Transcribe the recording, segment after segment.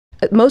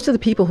most of the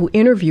people who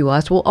interview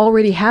us will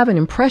already have an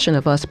impression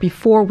of us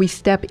before we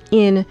step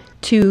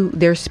into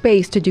their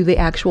space to do the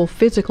actual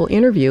physical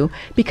interview,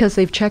 because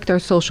they've checked our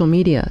social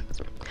media.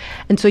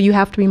 And so you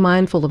have to be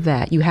mindful of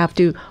that. You have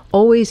to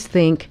always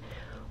think,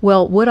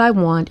 well, would I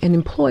want an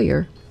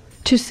employer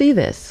to see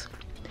this?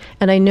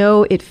 And I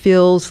know it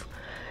feels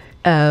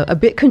a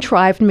bit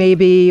contrived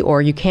maybe,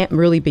 or you can't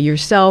really be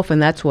yourself,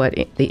 and that's what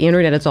the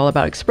internet is all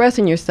about,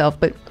 expressing yourself,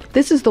 but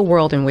this is the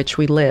world in which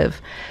we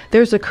live.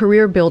 There's a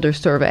career builder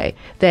survey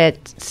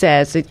that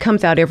says, it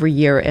comes out every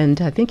year, and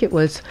I think it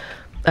was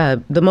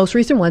the most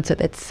recent one said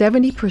that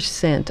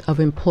 70% of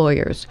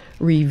employers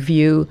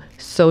review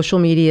social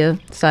media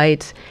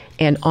sites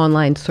and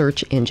online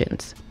search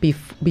engines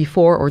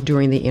before or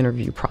during the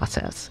interview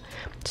process.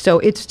 So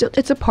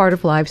it's a part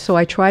of life. So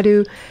I try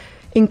to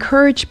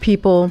encourage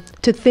people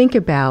to think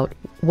about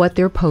what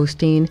they're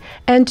posting,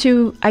 and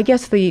to, I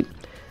guess the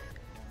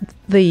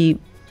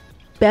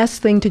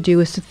best thing to do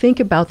is to think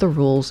about the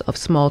rules of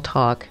small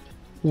talk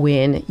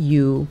when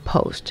you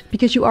post,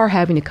 because you are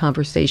having a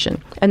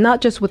conversation, and not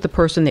just with the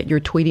person that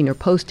you're tweeting or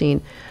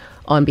posting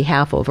on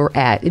behalf of or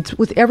at. It's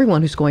with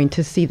everyone who's going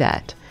to see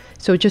that.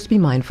 So just be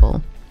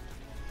mindful.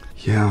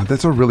 Yeah,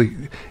 this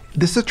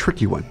is a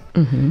tricky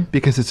one,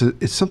 because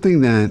it's something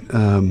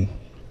that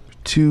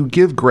to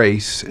give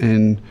grace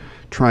and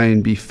try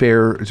and be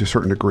fair to a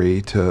certain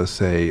degree to,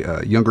 say,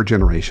 a younger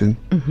generation,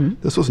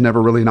 this was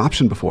never really an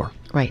option before.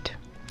 Right.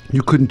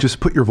 You couldn't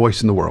just put your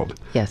voice in the world.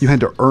 Yes. You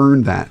had to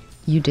earn that.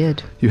 You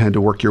did. You had to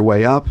work your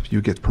way up.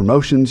 You get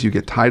promotions, you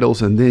get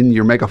titles, and then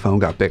your megaphone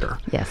got bigger.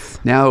 Yes.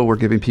 Now we're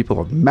giving people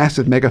a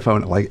massive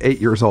megaphone at like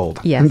 8 years old.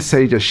 Yes. And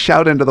say, just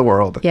shout into the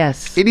world.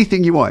 Yes.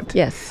 Anything you want.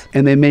 Yes.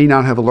 And they may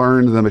not have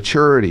learned the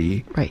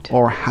maturity right.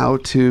 or how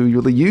to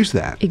really use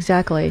that.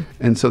 Exactly.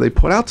 And so they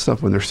put out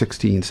stuff when they're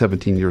 16,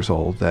 17 years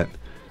old that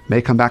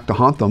may come back to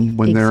haunt them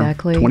when they're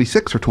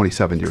 26 or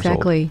 27 years old.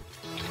 Exactly.